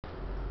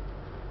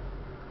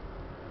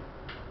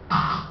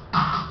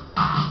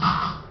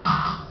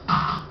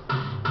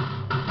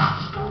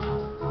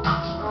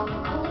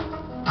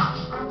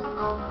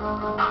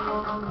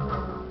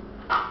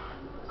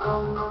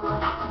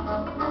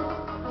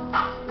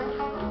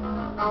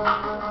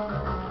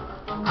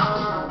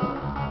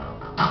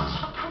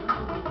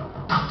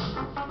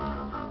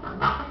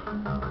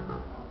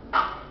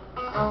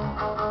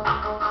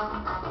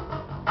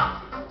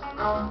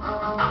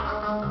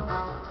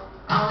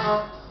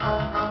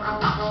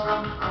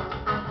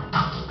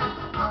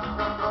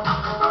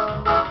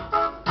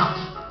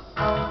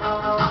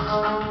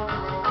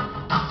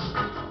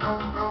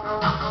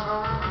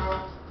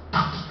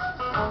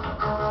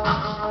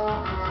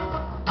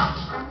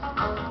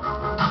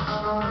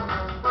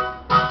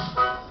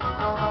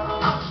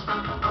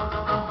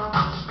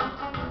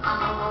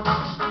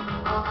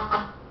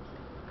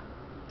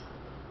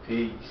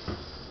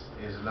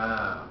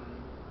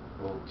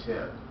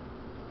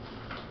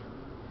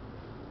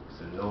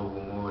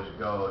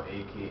Lord,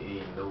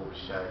 aka No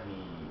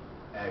Shahid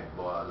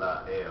Akbar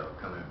Allah L,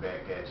 coming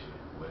back at you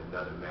with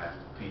another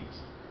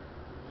masterpiece.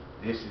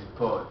 This is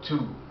part 2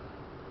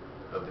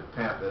 of the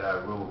pamphlet I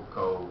wrote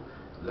called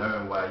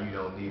Learn Why You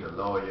Don't Need a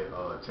Lawyer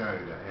or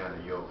Attorney to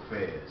Handle Your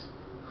Affairs.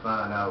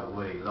 Find out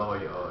what a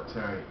lawyer or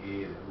attorney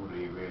is and who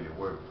they really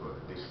work for.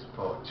 This is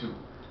part 2.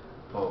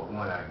 Part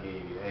 1 I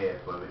gave you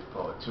half of it.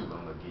 Part 2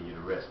 I'm going to give you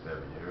the rest of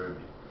it. You heard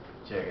me?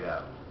 Check it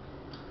out.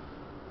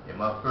 In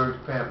my first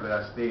pamphlet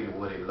I stated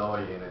what a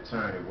lawyer and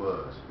attorney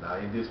was. Now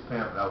in this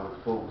pamphlet I would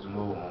focus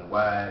more on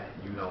why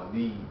you don't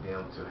need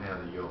them to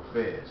handle your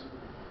affairs.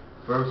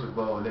 First of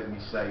all, let me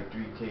cite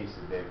 3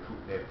 cases that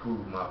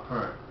prove my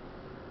point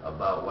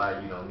about why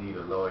you don't need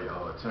a lawyer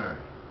or attorney.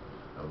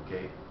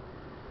 Okay?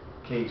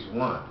 Case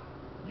 1,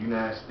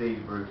 United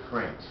States v.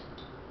 Franks.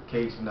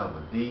 Case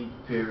number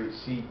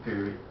D.C.N.J.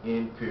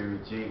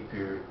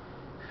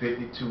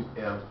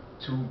 52F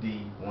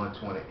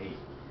 2D128.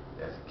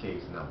 That's the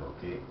case number,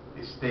 okay?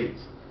 It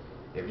states,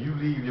 if you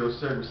leave your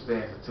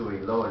circumstances to a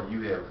lawyer,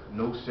 you have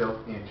no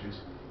self-interest,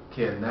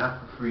 care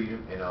not for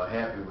freedom, and are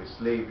happy with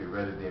slavery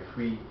rather than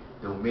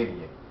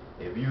FREE-DOM-INION.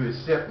 If you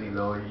accept a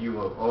lawyer, you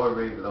have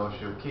already lost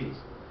your case.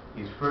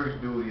 His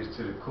first duty is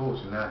to the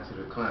courts, not to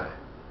the client.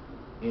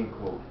 End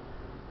quote.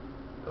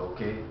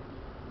 Okay?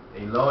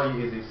 A lawyer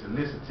is a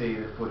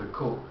solicitor for the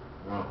court.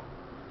 Wrong.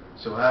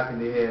 So how can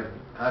they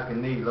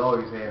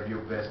lawyers have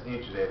your best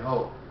interest at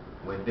heart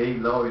when they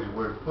lawyers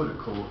work for the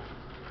court,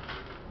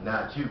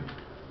 not you?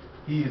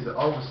 He is the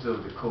officer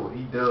of the court.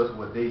 He does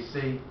what they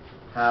say,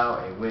 how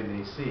and when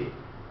they say it.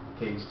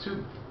 Case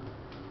 2,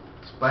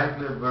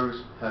 Spilker v.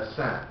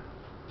 Hansin.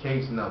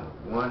 Case number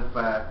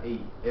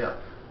 158F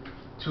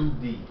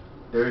 2D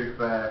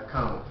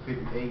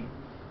 35,58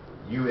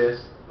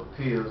 U.S.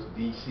 Appeals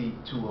DC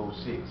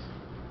 206.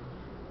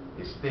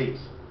 It states,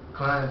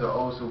 clients are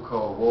also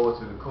called wards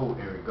to the court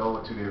in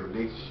regard to their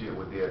relationship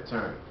with their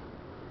attorney.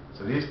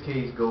 So this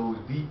case goes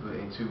deeper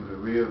into the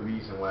real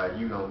reason why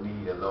you don't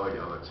need a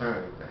lawyer or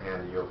attorney to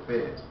handle your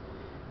affairs.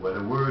 Well,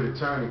 the word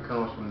attorney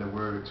comes from the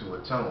word to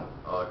atone,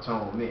 or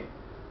atonement,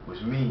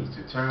 which means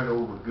to turn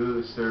over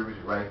goods, service,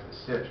 rights,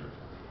 etc.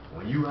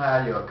 When you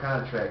hire a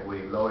contract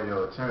with a lawyer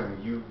or attorney,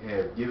 you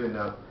have given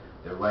up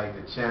the right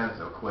to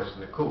challenge or question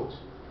the courts.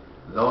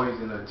 Lawyers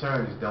and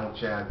attorneys don't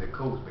challenge the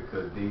courts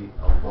because they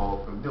are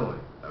barred from doing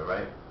it.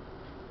 Alright?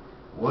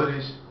 What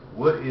is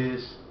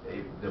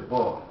the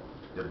bar?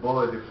 The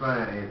bar is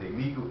defined as a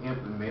legal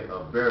implement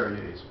or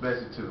barrier,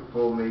 especially to the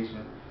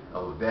formation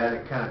of a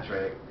valid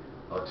contract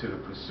or to the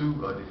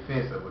pursuit or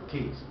defense of a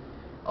case.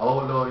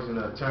 All lawyers and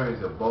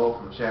attorneys are barred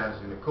from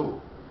challenging the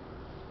court.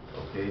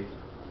 Okay?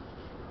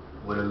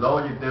 What a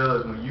lawyer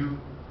does when you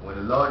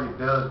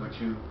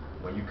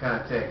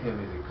contact him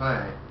as a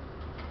client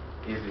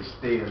is a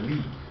stay or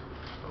leave.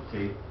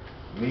 Okay?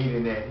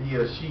 Meaning that he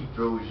or she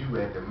throws you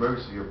at the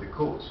mercy of the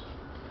courts.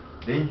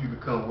 Then you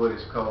become what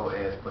is called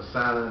as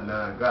persona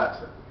non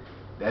grata.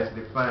 That's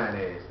defined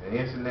as, in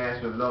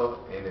international law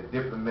and the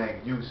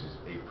diplomatic uses,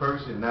 a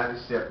person not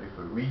accepted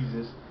for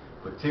reasons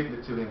particular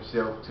to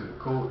himself, to the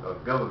court or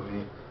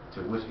government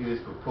to which it is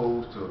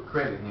proposed to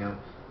accredit him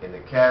in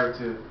the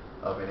character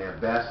of an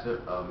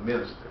ambassador or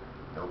minister.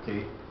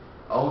 Okay?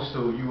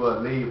 Also, you are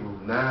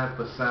labeled non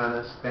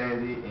persona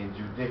standi in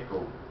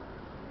judico.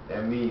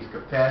 That means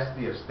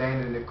capacity of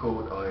standing in the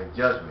court or in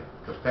judgment,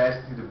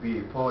 capacity to be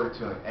a party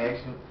to an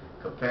action,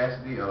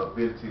 capacity or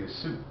ability to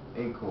sue.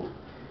 End quote.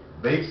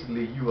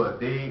 Basically, you are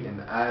dead in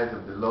the eyes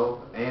of the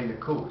law and the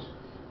courts.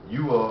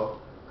 You are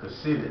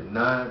considered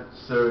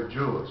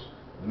non-SUI-JURIS,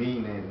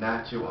 meaning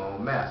not your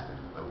own master.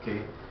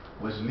 Okay?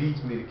 Which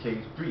leads me to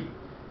case 3,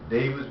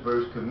 Davis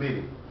v.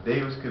 Committee.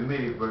 Davis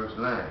Committee v.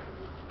 Lonny.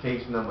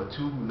 Case number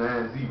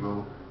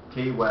 290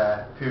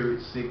 KY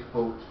period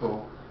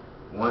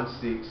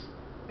 64416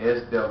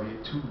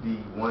 SW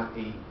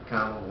 2D18,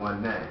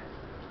 19.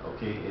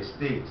 It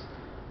states,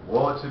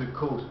 ward to the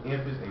coast,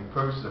 infants and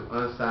persons of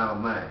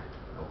unsound mind.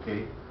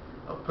 Okay?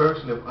 A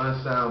person of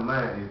unsound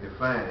mind is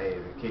defined as,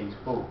 in case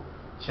 4,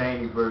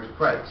 Cheney v.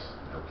 Price.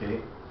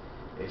 Okay?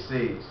 It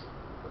says,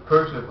 a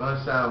person of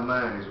unsound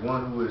mind is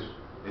one who is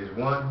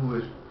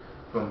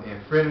from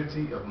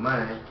infirmity of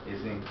mind,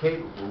 is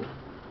incapable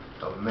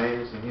of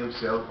managing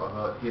himself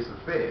or his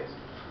affairs.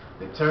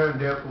 The term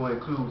therefore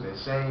includes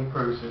insane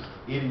persons,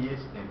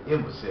 idiots, and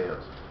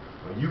imbeciles.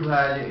 When you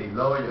hire a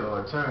lawyer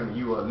or attorney,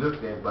 you are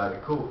looked at by the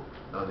court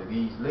under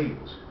these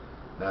labels.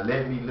 Now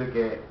let me look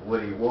at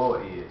what a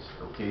ward is.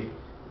 Okay?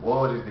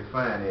 Ward is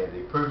defined as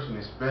a person,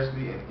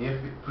 especially an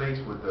infant,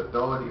 placed with the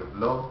authority of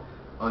law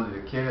under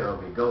the care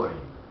of a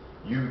guardian.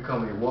 You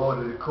become a ward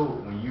of the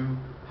court when you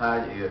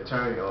hire an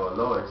attorney or a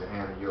lawyer to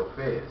handle your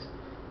affairs.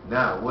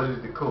 Now, what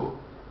is the court?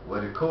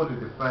 Well, the court is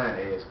defined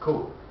as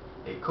court.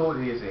 A court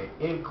is an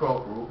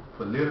incorporeal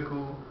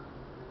political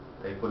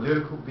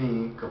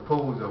being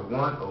composed of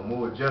one or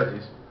more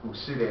judges who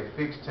sit at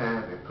fixed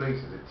times and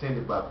places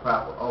attended by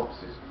proper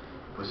officers,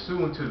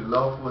 pursuant to the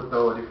lawful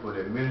authority for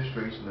the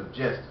administration of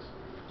justice.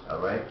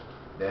 Alright?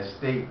 That's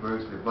State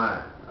versus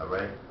Divine.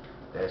 Alright?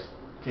 That's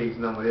case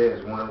number there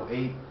is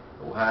 108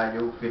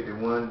 Ohio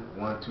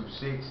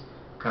 51126,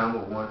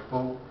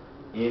 14,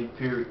 N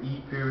period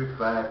E period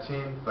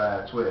 510,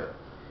 512.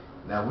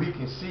 Now we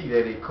can see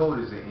that a coat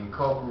is an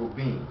incorporeal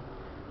being.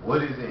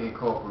 What is an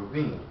incorporeal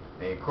being?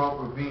 An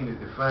incorporeal being is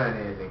defined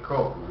as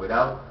incorporeal,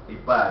 without a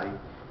body,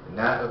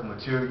 not of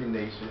material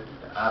nature,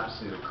 the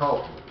opposite of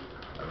corporeal.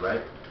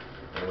 Alright?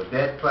 And with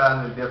that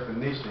following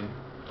definition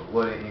of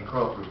what an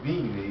incorporeal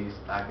being is,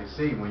 I can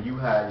say when you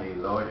hire a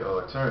lawyer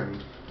or attorney,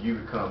 you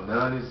become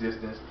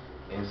non-existent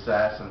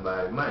inside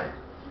somebody's mind.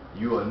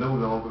 You are no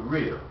longer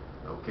real.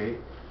 Okay?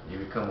 You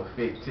become a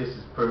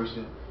fictitious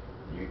person.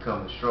 You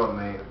become a straw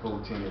man of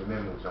 14th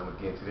Amendment, which I'm going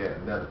to get into that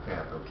in another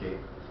pamphlet. Okay?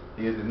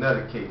 Here's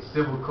another case.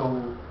 Civil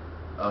Code,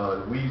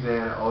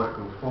 Louisiana,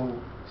 Article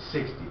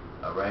 460.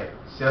 Alright?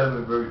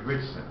 Settlement versus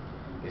Richardson.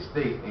 It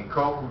states,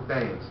 incorporeal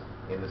things.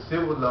 In the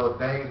civil law,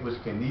 things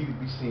which can neither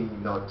be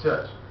seen nor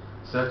touched,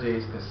 such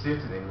as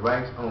consistent in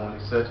rights only,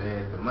 such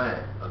as the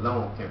mind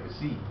alone can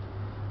perceive.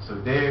 So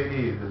there it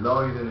is. The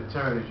lawyers and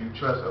attorneys you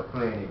trust are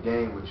playing a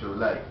game with your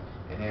life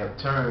and have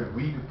turned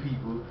we the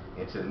people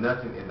into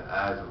nothing in the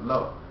eyes of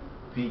law.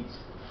 Peace.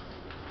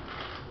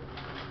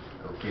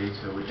 Okay,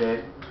 so with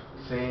that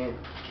saying,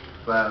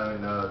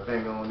 following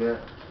thing on there,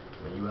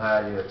 when you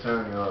hire your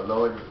attorney or a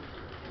lawyer,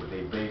 what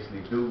they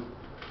basically do,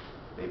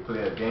 they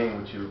play a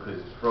game with you because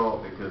it's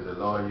fraud, because the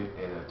lawyer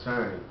and the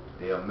attorney,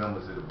 they are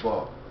members of the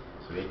bar.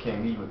 So they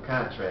can't even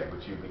contract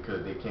with you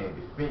because they can't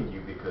defend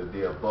you because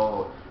they are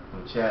barred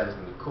from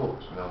challenging the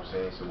courts. You know what I'm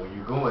saying? So when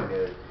you go in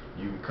there,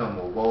 you become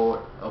a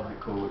ward of the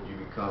court, you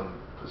become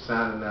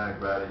persona non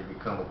grata, you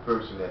become a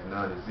person that's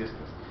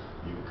non-existent.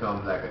 You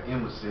become like an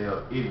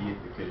imbecile idiot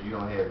because you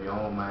don't have your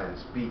own mind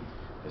to speak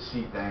to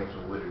see things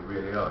for what it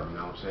really are. You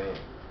know what I'm saying?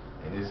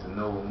 And this is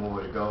Noble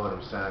Moorish God.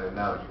 I'm signing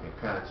out. You can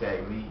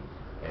contact me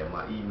at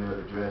my email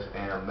address,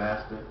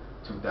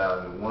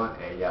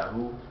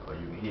 ammaster2001@yahoo, or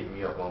you can hit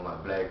me up on my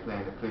Black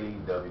Planet page,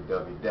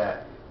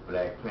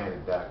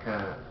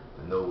 www.blackplanet.com.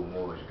 The Noble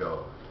Moorish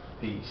God.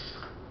 Peace.